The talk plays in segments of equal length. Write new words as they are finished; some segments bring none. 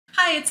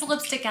Hi, it's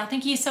Lipstick Gal.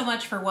 Thank you so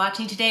much for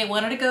watching today. I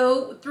wanted to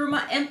go through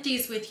my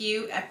empties with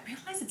you. I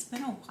realize it's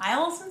been a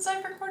while since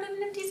I've recorded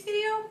an empties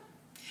video.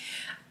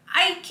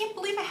 I can't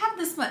believe I have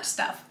this much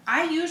stuff.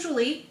 I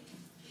usually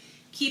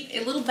keep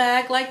a little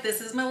bag like this.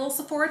 This is my little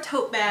Sephora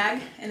tote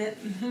bag, and it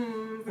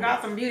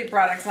got some beauty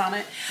products on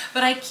it.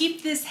 But I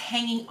keep this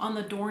hanging on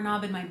the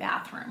doorknob in my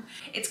bathroom.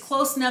 It's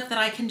close enough that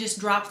I can just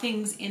drop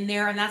things in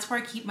there, and that's where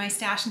I keep my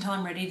stash until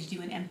I'm ready to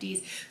do an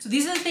empties. So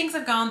these are the things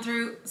I've gone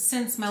through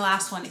since my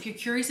last one. If you're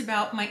curious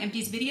about my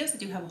empties videos, I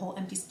do have a whole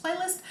empties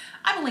playlist.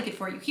 I will link it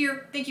for you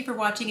here. Thank you for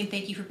watching, and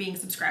thank you for being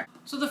subscribed.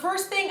 So the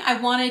first thing I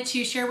wanted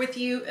to share with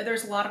you,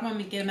 there's a lot of them, I'm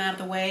gonna get them out of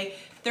the way.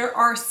 There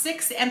are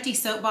 6 empty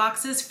soap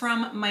boxes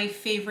from my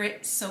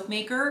favorite soap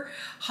maker,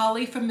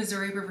 Holly from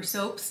Missouri River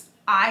Soaps.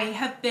 I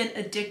have been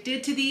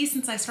addicted to these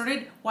since I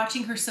started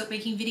watching her soap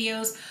making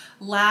videos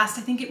last,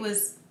 I think it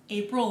was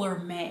April or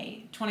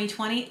May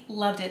 2020.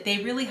 Loved it.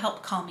 They really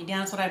helped calm me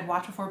down. It's what I'd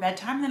watch before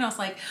bedtime. And then I was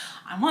like,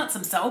 I want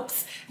some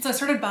soaps. And so I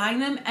started buying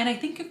them, and I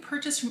think I've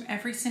purchased from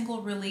every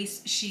single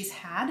release she's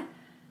had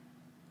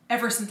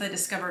ever since I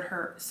discovered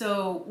her.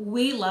 So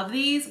we love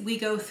these. We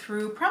go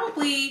through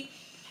probably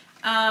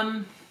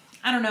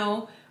I don't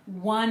know,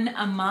 1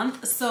 a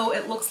month. So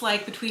it looks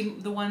like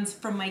between the ones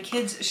from my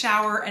kids'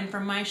 shower and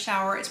from my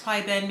shower, it's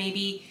probably been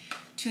maybe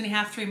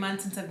 2.5, 3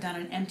 months since I've done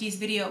an empties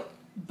video.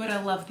 But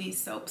I love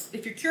these soaps.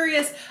 If you're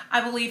curious,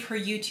 I will leave her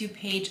YouTube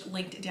page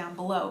linked down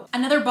below.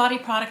 Another body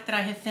product that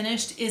I have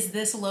finished is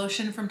this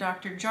lotion from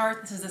Dr.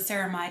 Jart. This is a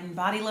ceramide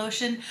body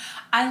lotion.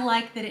 I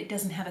like that it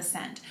doesn't have a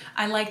scent.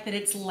 I like that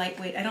it's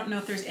lightweight. I don't know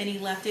if there's any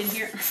left in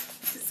here.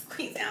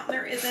 Squeeze out,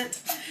 there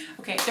isn't.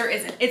 Okay, there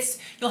isn't.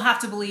 You'll have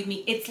to believe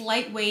me, it's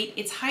lightweight,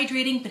 it's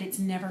hydrating, but it's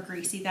never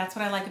greasy. That's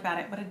what I like about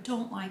it. What I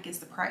don't like is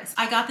the price.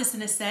 I got this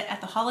in a set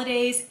at the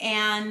holidays,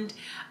 and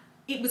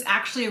it was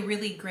actually a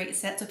really great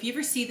set. So if you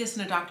ever see this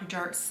in a Dr.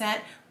 Jart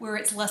set where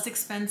it's less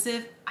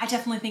expensive, I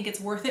definitely think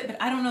it's worth it,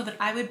 but I don't know that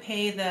I would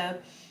pay the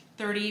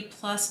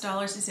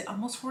 $30+. Is it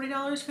almost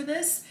 $40 for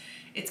this?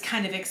 It's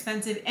kind of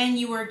expensive, and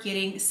you are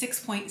getting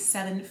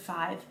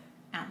 6.75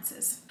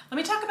 ounces. Let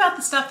me talk about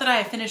the stuff that I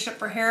have finished up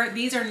for hair.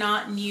 These are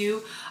not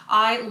new.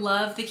 I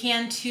love the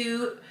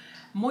Can2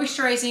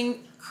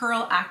 Moisturizing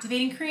Curl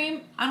Activating Cream.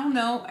 I don't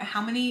know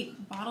how many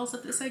bottles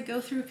of this I go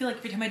through. I feel like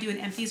every time I do an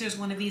empties, there's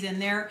one of these in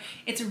there.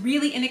 It's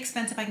really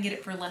inexpensive. I can get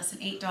it for less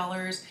than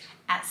 $8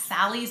 at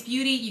Sally's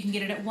Beauty. You can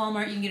get it at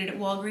Walmart. You can get it at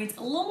Walgreens.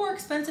 A little more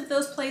expensive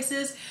those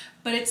places,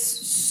 but it's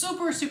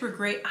super, super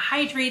great.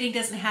 Hydrating,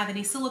 doesn't have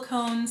any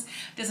silicones,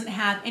 doesn't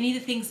have any of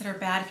the things that are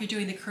bad if you're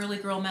doing the curly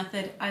girl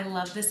method. I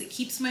love this. It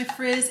keeps my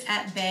frizz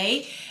at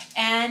bay,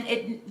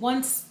 and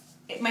once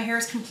my hair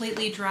is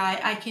completely dry,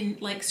 I can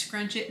like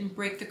scrunch it and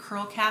break the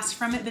curl cast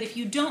from it. But if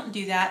you don't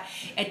do that,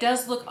 it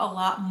does look a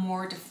lot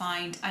more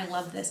defined. I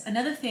love this.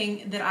 Another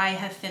thing that I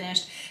have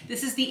finished,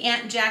 this is the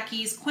Aunt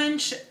Jackie's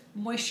Quench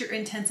Moisture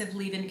Intensive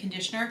Leave-In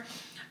Conditioner.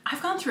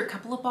 I've gone through a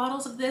couple of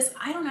bottles of this.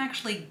 I don't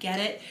actually get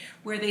it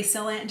where they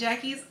sell Aunt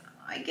Jackie's.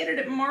 I get it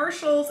at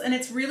Marshall's, and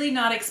it's really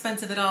not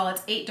expensive at all. It's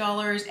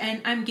 $8,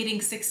 and I'm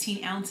getting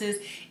 16 ounces.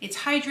 It's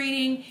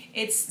hydrating.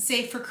 It's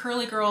safe for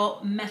curly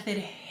girl method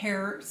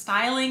hair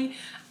styling.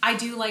 I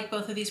do like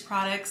both of these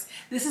products.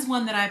 This is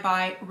one that I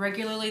buy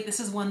regularly. This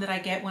is one that I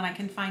get when I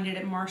can find it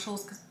at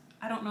Marshall's, because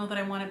I don't know that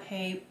I want to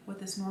pay what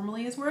this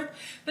normally is worth,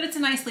 but it's a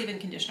nice leave-in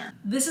conditioner.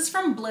 This is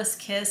from Bliss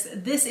Kiss.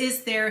 This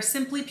is their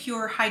Simply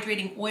Pure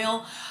Hydrating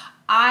Oil.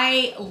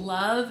 I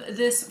love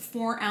this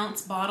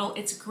 4-ounce bottle.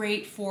 It's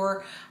great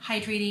for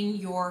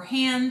hydrating your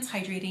hands,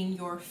 hydrating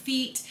your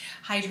feet,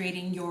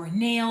 hydrating your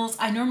nails.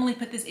 I normally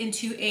put this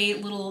into a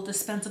little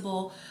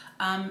dispensable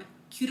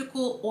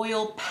cuticle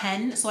oil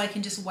pen so I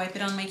can just wipe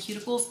it on my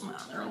cuticles. Well,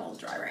 they're a little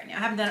dry right now. I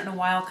haven't done it in a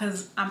while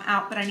because I'm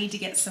out, but I need to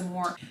get some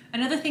more.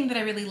 Another thing that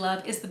I really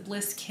love is the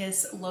Bliss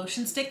Kiss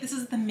lotion stick. This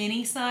is the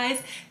mini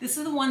size. This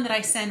is the one that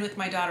I send with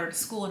my daughter to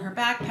school in her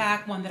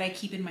backpack, one that I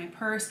keep in my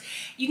purse.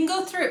 You can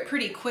go through it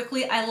pretty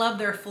quickly. I love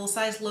their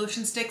full-size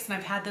lotion sticks, and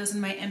I've had those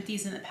in my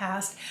empties in the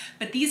past,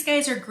 but these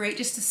guys are great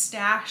just to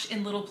stash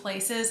in little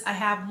places. I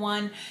have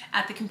one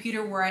at the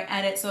computer where I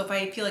edit, so if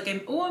I feel like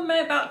am I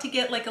about to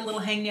get like a little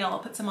hangnail, I'll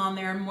put some on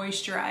there and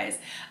moisturize.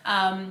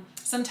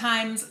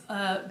 Sometimes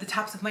the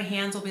tops of my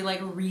hands will be like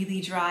really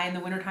dry. In the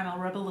wintertime, I'll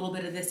rub a little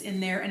bit of this in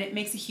there, and it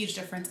makes a huge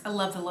difference. I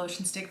love the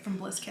lotion stick from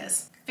Bliss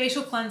Kiss.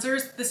 Facial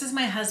cleansers. This is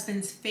my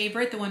husband's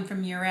favorite, the one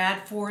from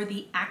Murad for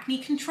the acne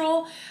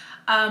control.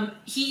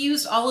 He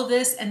used all of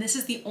this, and this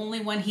is the only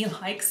one he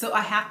likes, so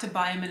I have to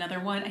buy him another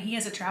one. He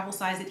has a travel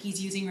size that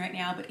he's using right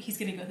now, but he's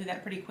gonna go through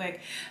that pretty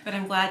quick. But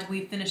I'm glad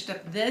we finished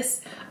up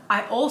this.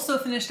 I also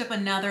finished up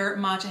another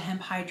Matcha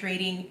Hemp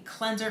Hydrating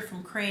Cleanser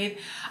from Crave.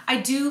 I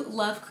do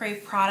love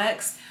Crave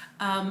products,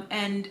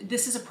 and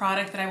this is a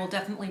product that I will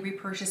definitely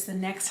repurchase the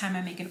next time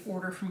I make an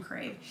order from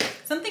Crave.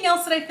 Something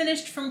else that I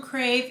finished from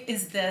Crave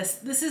is this.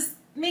 This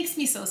makes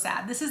me so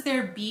sad. This is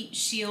their Beet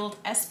Shield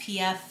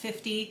SPF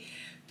 50.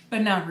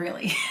 But not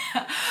really.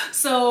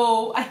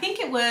 So I think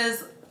it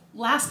was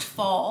last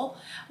fall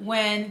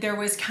when there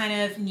was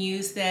kind of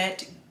news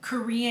that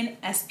Korean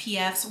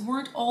SPFs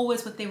weren't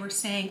always what they were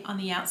saying on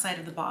the outside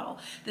of the bottle.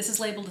 This is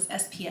labeled as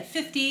SPF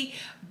 50,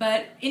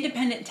 but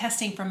independent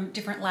testing from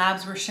different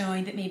labs were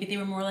showing that maybe they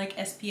were more like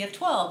SPF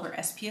 12 or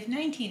SPF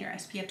 19 or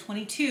SPF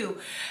 22.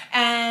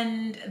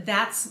 And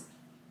that's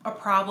a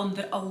problem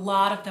that a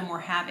lot of them were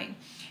having.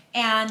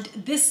 And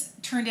this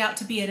turned out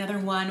to be another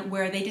one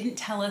where they didn't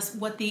tell us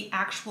what the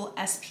actual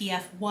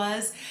SPF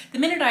was. The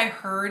minute I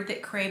heard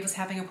that Crave was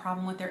having a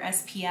problem with their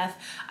SPF,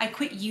 I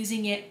quit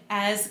using it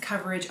as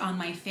coverage on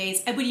my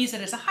face. I would use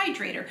it as a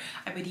hydrator.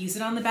 I would use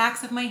it on the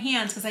backs of my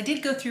hands because I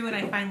did go through and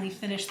I finally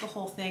finished the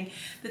whole thing.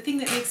 The thing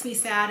that makes me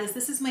sad is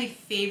this is my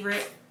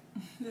favorite.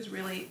 There's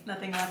really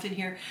nothing left in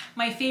here.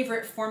 My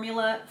favorite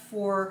formula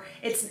for,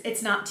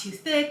 it's not too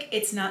thick,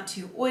 it's not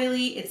too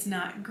oily, it's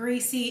not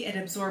greasy, it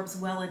absorbs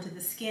well into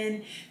the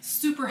skin,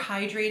 super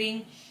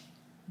hydrating,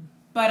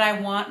 but I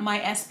want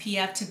my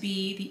SPF to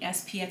be the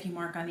SPF you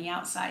mark on the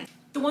outside.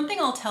 The one thing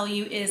I'll tell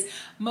you is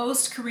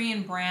most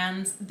Korean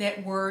brands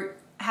that were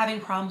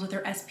having problems with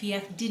their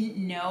SPF didn't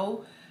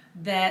know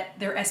that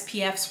their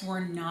SPFs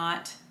were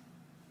not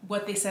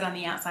what they said on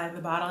the outside of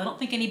the bottle. I don't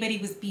think anybody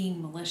was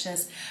being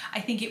malicious. I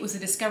think it was a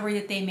discovery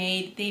that they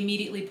made. They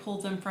immediately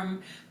pulled them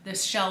from the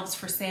shelves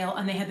for sale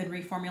and they have been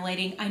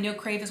reformulating. I know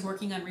Crave is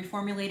working on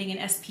reformulating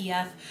an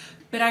SPF,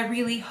 but I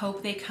really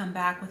hope they come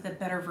back with a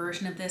better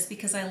version of this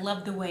because I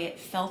love the way it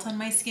felt on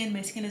my skin.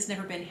 My skin has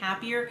never been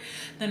happier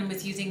than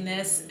with using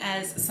this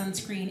as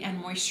sunscreen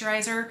and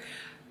moisturizer,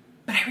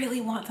 but I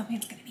really want something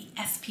that's gonna be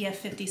SPF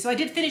 50. So I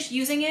did finish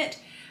using it.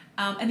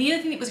 And the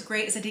other thing that was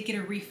great is I did get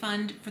a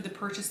refund for the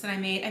purchase that I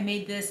made. I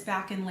made this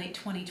back in late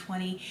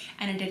 2020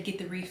 and I did get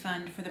the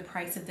refund for the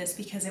price of this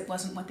because it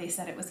wasn't what they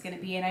said it was going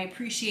to be. And I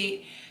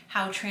appreciate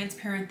how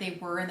transparent they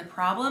were in the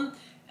problem.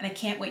 And I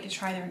can't wait to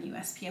try their new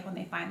SPF when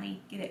they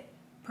finally get it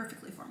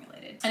perfectly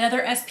formulated.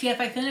 Another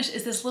SPF I finished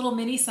is this little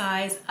mini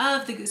size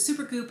of the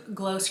Supergoop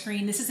Glow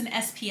Screen. This is an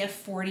SPF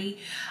 40.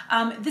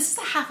 This is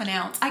a ½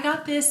 ounce. I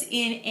got this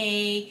in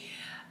a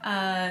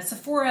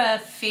Sephora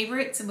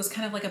favorites. It was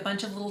kind of like a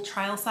bunch of little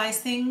trial size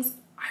things.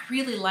 I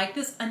really like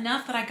this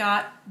enough that I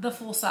got the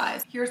full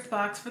size. Here's the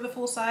box for the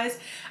full size.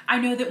 I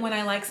know that when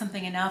I like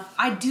something enough,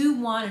 I do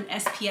want an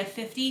SPF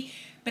 50,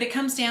 but it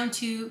comes down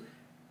to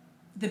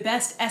the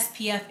best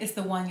SPF is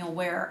the one you'll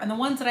wear. And the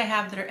ones that I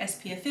have that are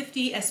SPF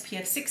 50,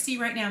 SPF 60,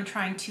 right now I'm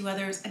trying 2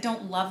 others. I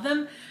don't love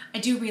them. I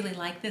do really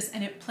like this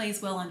and it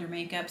plays well under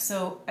makeup,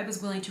 so I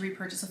was willing to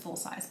repurchase a full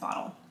size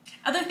bottle.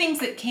 Other things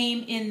that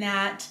came in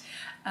that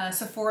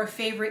Sephora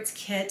favorites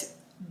kit.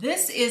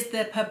 This is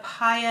the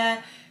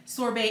Papaya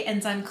Sorbet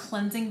Enzyme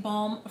Cleansing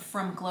Balm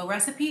from Glow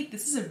Recipe.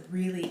 This is a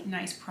really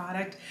nice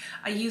product.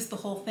 I used the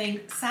whole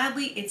thing.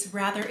 Sadly, it's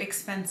rather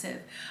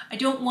expensive. I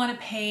don't want to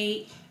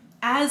pay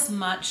as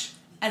much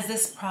as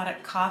this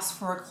product costs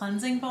for a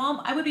cleansing balm.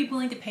 I would be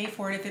willing to pay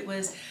for it if it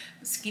was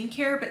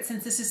skincare, but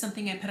since this is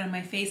something I put on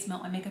my face,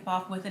 melt my makeup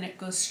off with, and it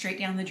goes straight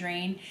down the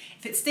drain,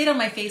 if it stayed on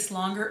my face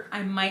longer,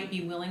 I might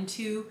be willing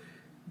to.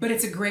 But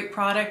it's a great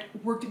product,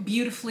 worked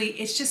beautifully.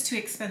 It's just too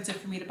expensive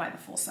for me to buy the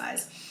full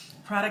size.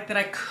 Product that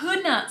I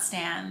could not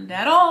stand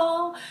at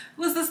all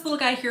was this little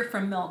guy here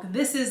from Milk.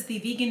 This is the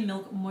Vegan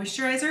Milk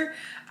Moisturizer.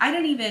 I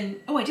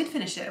did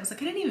finish it. I was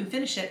like, I didn't even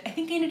finish it. I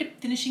think I ended up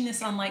finishing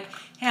this on like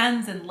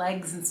hands and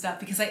legs and stuff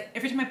because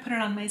every time I put it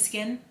on my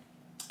skin,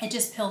 it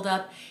just pilled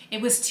up.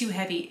 It was too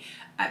heavy.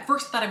 At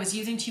first I thought I was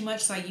using too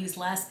much, so I used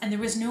less, and there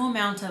was no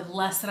amount of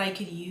less that I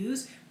could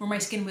use where my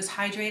skin was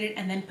hydrated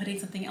and then putting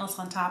something else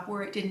on top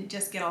where it didn't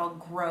just get all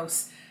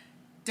gross.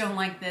 Don't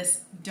like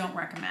this, don't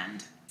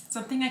recommend.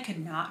 Something I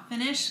could not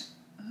finish,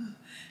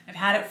 I've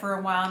had it for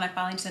a while and I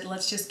finally said,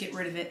 let's just get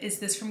rid of it, is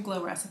this from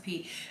Glow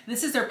Recipe.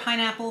 This is their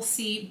Pineapple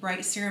C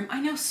Bright Serum.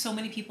 I know so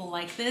many people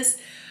like this.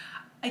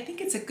 I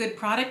think it's a good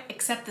product,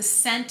 except the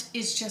scent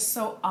is just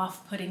so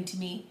off-putting to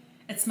me.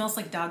 It smells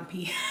like dog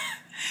pee.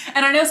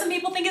 And I know some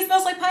people think it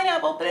smells like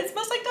pineapple, but it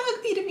smells like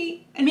dog pee to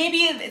me. And maybe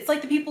it's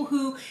like the people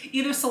who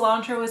either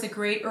cilantro is a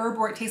great herb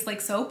or it tastes like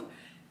soap.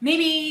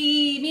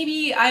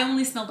 Maybe I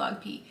only smell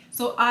dog pee.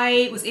 So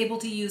I was able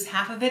to use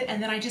half of it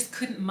and then I just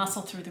couldn't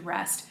muscle through the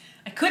rest.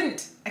 I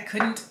couldn't.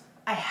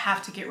 I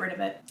have to get rid of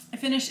it. I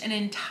finished an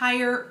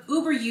entire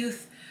Uber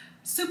Youth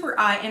Super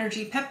Eye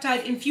Energy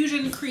Peptide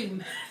Infusion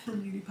Cream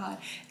from Beauty Pie.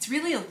 It's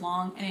really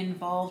long and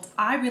involved.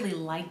 I really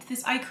liked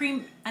this eye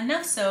cream,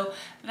 enough so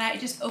that I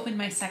just opened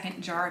my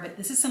second jar of it.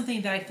 This is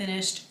something that I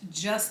finished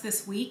just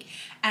this week,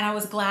 and I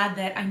was glad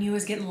that I knew it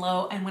was getting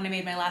low, and when I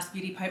made my last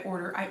Beauty Pie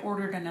order, I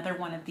ordered another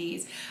one of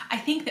these. I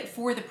think that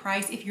for the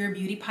price, if you're a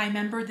Beauty Pie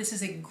member, this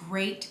is a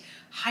great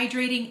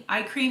hydrating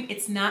eye cream.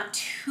 It's not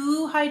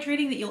too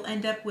hydrating that you'll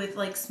end up with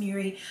like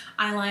smeary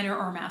eyeliner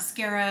or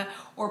mascara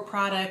or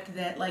product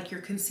that like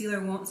your concealer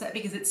won't set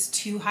because it's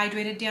too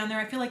hydrated down there.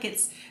 I feel like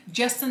it's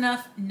just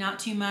enough, not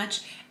too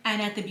much,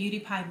 and at the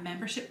Beauty Pie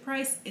membership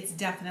price, it's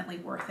definitely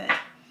worth it.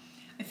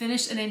 I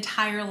finished an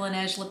entire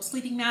Laneige lip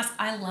sleeping mask.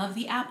 I love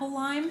the apple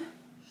lime.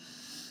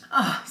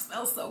 Oh,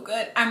 smells so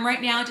good. I'm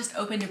right now just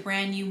opened a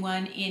brand new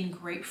one in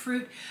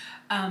grapefruit.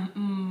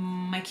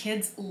 My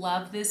kids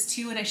love this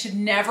too, and I should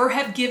never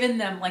have given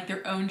them like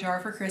their own jar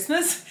for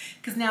Christmas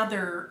because now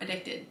they're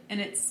addicted, and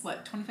it's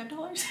what,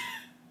 $25?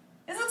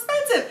 It's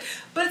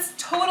expensive, but it's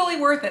totally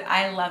worth it.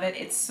 I love it.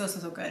 It's so, so,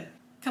 so good.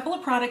 A couple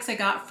of products I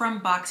got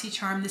from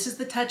BoxyCharm. This is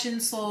the Touch in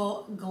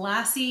Sol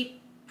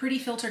Glassy Pretty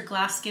Filtered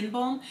Glass Skin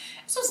Balm.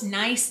 This was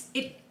nice.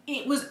 It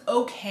was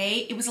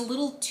okay. It was a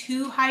little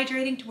too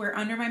hydrating to wear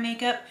under my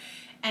makeup,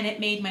 and it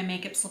made my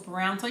makeup slip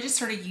around. So I just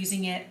started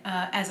using it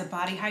as a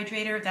body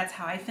hydrator. That's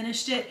how I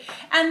finished it.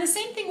 And the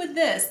same thing with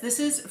this. This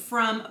is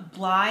from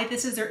Bly.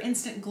 This is their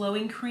Instant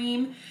Glowing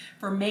Cream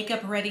for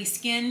makeup ready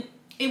skin.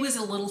 It was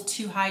a little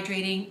too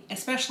hydrating,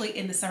 especially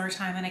in the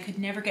summertime, and I could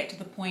never get to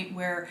the point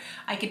where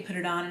I could put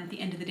it on, and at the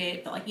end of the day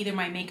it felt like either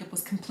my makeup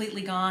was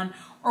completely gone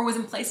or was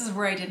in places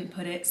where I didn't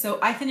put it. So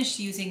I finished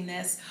using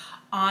this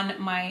on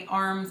my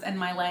arms and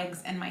my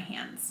legs and my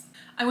hands.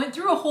 I went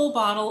through a whole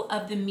bottle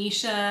of the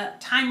Misha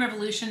Time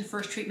Revolution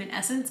First Treatment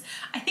Essence.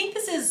 I think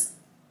this is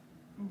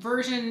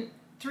version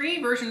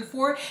 3, version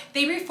 4.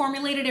 They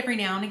reformulate it every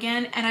now and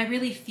again, and I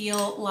really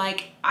feel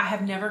like I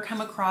have never come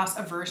across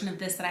a version of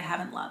this that I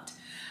haven't loved.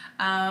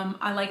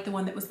 I like the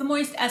one that was the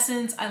Moist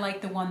Essence. I like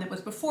the one that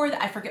was before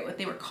that. I forget what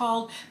they were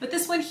called, but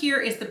this one here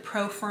is the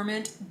Pro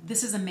Ferment.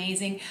 This is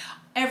amazing.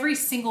 Every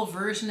single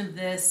version of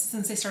this,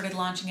 since they started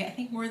launching it, I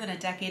think more than a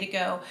decade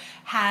ago,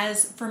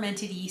 has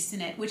fermented yeast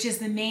in it, which is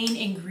the main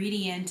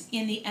ingredient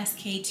in the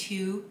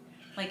SK2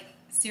 like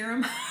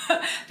serum.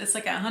 That's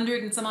like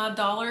 $100 and some odd.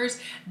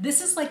 This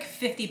is like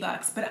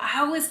 $50, but I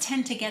always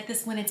tend to get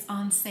this when it's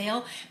on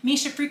sale.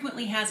 Misha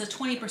frequently has a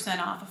 20%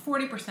 off, a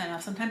 40%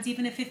 off, sometimes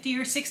even a 50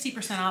 or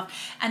 60% off,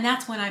 and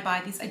that's when I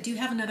buy these. I do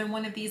have another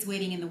one of these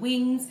waiting in the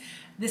wings.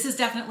 This is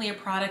definitely a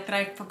product that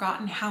I've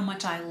forgotten how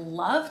much I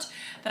loved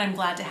that I'm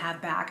glad to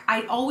have back.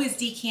 I always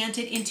decant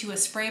it into a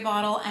spray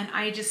bottle and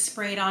I just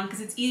spray it on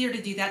because it's easier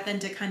to do that than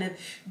to kind of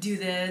do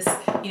this,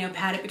 you know,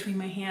 pat it between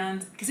my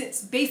hands, because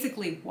it's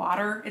basically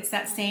water. It's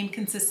that same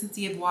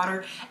consistency of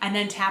water, and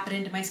then tap it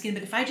into my skin.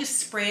 But if I just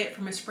spray it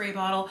from a spray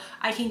bottle,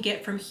 I can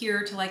get from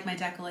here to like my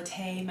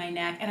décolleté, my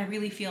neck, and I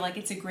really feel like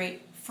it's a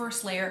great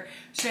first layer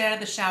straight out of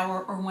the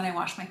shower or when I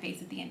wash my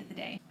face at the end of the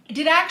day. I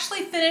did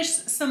actually finish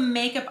some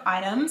makeup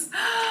items.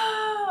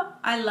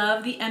 I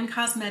love the M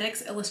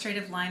Cosmetics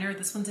Illustrative Liner.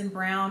 This one's in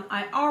brown.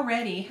 I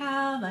already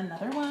have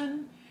another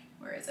one.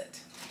 Where is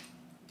it?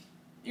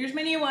 Here's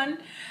my new one.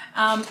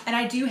 And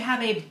I do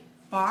have a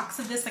box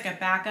of this, like a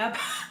backup.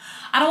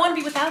 I don't want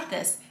to be without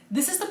this.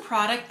 This is the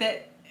product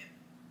that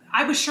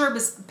I was sure it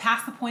was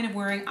past the point of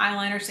wearing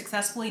eyeliner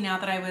successfully now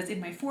that I was in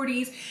my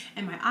 40s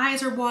and my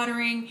eyes are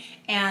watering,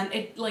 and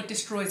it like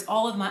destroys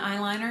all of my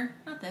eyeliner.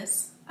 Not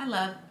this. I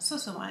love so,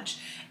 so much.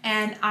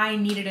 And I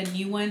needed a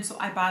new one, so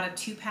I bought a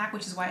 2-pack,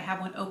 which is why I have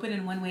one open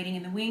and one waiting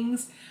in the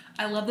wings.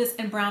 I love this,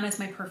 and brown is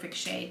my perfect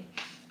shade.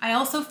 I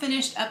also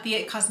finished up the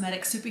IT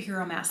Cosmetics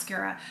Superhero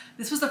Mascara.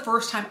 This was the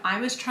first time I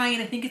was trying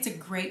it. I think it's a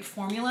great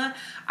formula.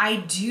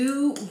 I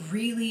do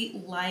really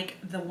like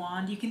the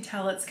wand. You can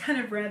tell it's kind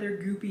of rather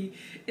goopy.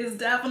 It's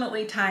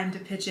definitely time to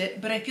pitch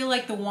it, but I feel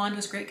like the wand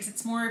was great because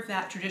it's more of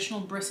that traditional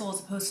bristle as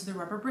opposed to the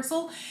rubber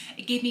bristle.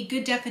 It gave me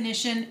good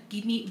definition,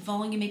 gave me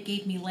volume, it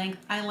gave me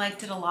length. I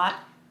liked it a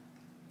lot.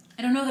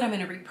 I don't know that I'm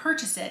gonna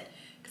repurchase it,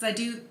 because I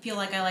do feel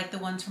like I like the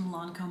ones from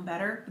Lancome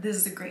better, but this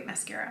is a great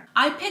mascara.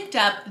 I picked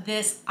up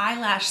this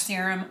eyelash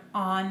serum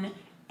on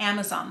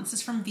Amazon. This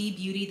is from V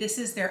Beauty. This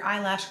is their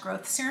eyelash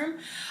growth serum.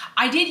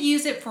 I did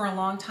use it for a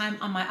long time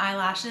on my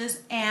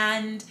eyelashes,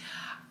 and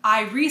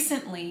I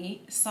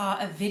recently saw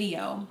a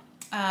video,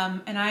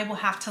 and I will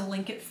have to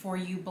link it for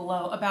you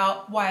below,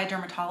 about why a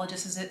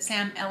dermatologist, is it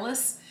Sam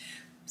Ellis,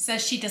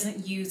 says she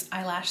doesn't use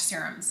eyelash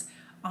serums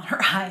on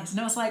her eyes. And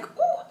I was like,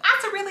 oh,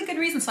 that's a really good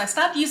reason. So I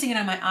stopped using it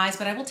on my eyes,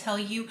 but I will tell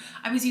you,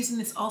 I was using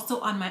this also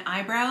on my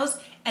eyebrows.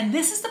 And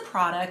this is the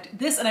product,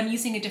 this, and I'm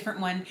using a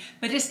different one,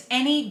 but just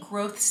any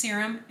growth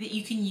serum that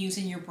you can use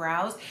in your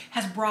brows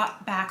has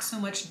brought back so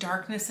much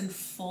darkness and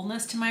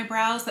fullness to my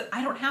brows that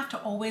I don't have to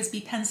always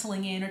be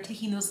penciling in or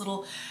taking those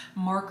little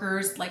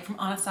markers like from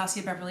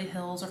Anastasia Beverly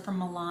Hills or from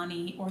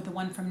Milani or the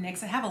one from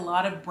NYX. I have a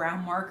lot of brow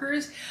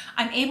markers.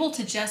 I'm able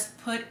to just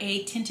put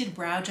a tinted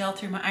brow gel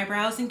through my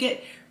eyebrows and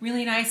get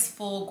really nice,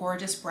 full,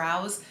 gorgeous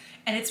brows.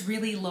 And it's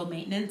really low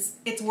maintenance.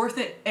 It's worth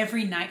it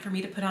every night for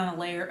me to put on a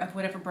layer of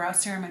whatever brow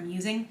serum I'm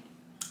using.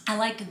 I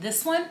liked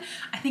this one.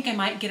 I think I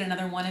might get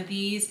another one of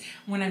these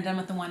when I'm done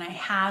with the one I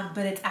have,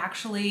 but it's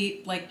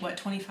actually like, what,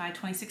 $25,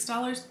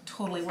 $26?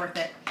 Totally worth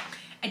it.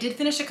 I did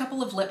finish a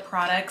couple of lip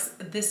products.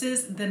 This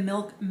is the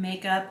Milk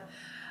Makeup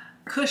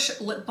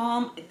Kush Lip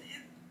Balm.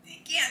 I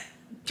can't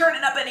turn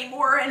it up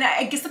anymore, and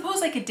I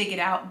suppose I could dig it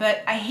out,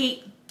 but I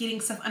hate getting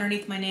stuff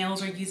underneath my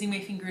nails or using my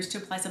fingers to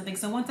apply something.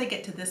 So once I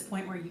get to this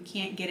point where you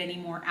can't get any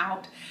more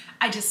out,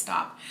 I just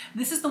stop.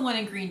 This is the one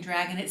in Green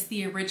Dragon. It's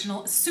the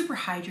original, super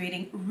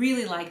hydrating.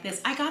 Really like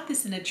this. I got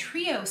this in a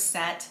trio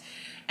set,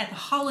 at the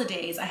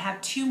holidays, I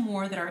have two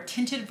more that are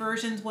tinted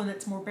versions, one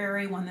that's more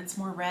berry, one that's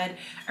more red.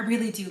 I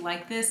really do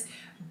like this,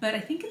 but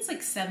I think it's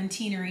like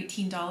 $17 or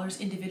 $18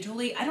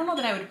 individually. I don't know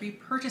that I would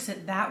repurchase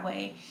it that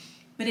way,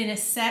 but in a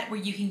set where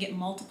you can get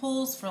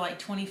multiples for like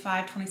 $25,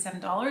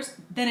 $27,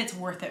 then it's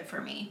worth it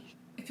for me.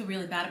 I feel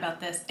really bad about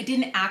this. I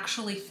didn't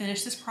actually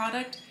finish this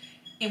product.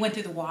 It went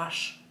through the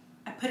wash.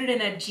 I put it in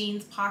a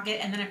jeans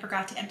pocket and then I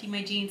forgot to empty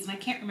my jeans, and I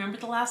can't remember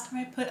the last time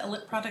I put a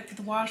lip product through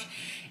the wash.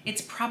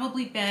 It's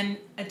probably been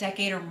a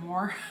decade or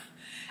more.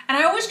 And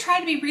I always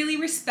try to be really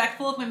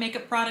respectful of my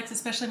makeup products,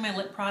 especially my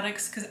lip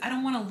products, because I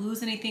don't want to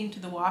lose anything to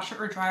the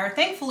washer or dryer.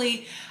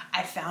 Thankfully,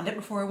 I found it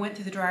before I went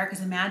through the dryer,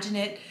 because imagine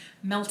it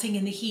melting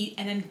in the heat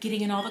and then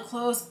getting in all the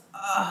clothes.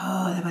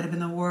 Oh, that would have been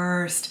the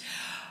worst.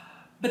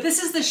 But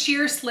this is the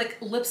Sheer Slick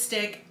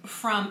lipstick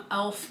from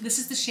e.l.f. This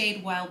is the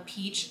shade Wild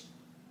Peach.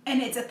 And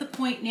it's at the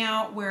point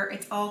now where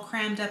it's all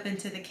crammed up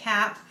into the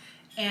cap,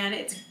 and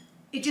it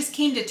just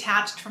came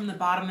detached from the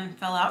bottom and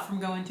fell out from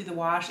going through the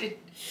wash.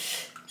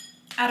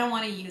 I don't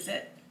want to use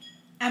it.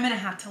 I'm gonna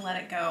have to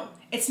let it go.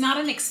 It's not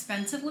an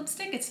expensive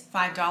lipstick. It's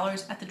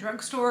 $5 at the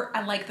drugstore.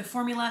 I like the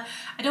formula.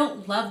 I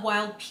don't love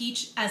Wild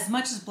Peach as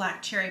much as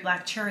Black Cherry.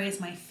 Black Cherry is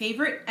my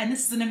favorite, and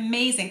this is an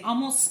amazing,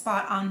 almost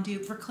spot-on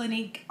dupe for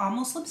Clinique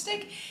Almost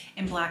lipstick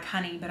in Black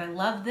Honey. But I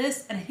love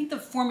this, and I think the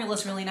formula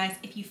is really nice.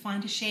 If you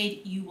find a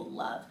shade you will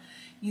love,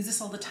 use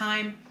this all the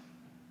time.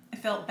 I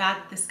felt bad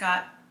that this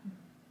got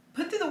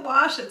put through the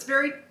wash. It's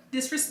very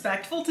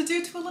disrespectful to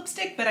do to a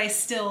lipstick, but I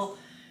still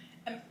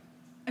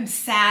I'm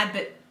sad,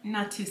 but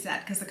not too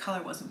sad because the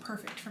color wasn't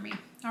perfect for me.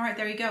 All right,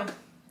 there you go.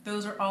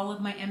 Those are all of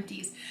my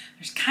empties.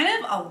 There's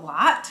kind of a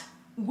lot,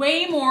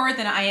 way more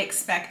than I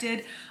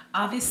expected.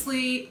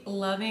 Obviously,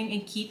 loving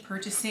and keep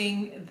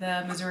purchasing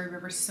the Missouri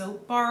River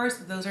soap bars.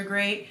 Those are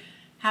great.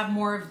 Have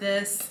more of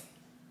this.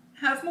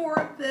 Have more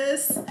of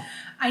this.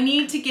 I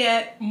need to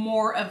get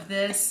more of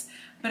this,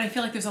 but I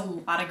feel like there's a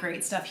lot of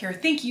great stuff here.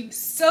 Thank you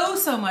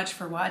so much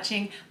for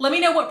watching. Let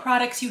me know what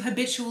products you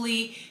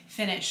habitually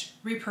finish,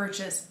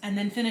 repurchase, and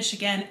then finish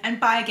again and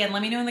buy again.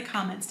 Let me know in the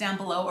comments down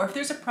below. Or if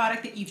there's a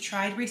product that you've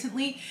tried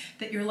recently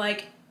that you're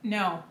like,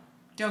 no,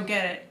 don't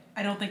get it.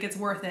 I don't think it's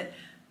worth it.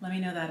 Let me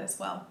know that as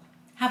well.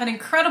 Have an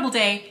incredible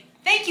day.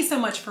 Thank you so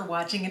much for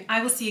watching, and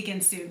I will see you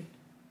again soon.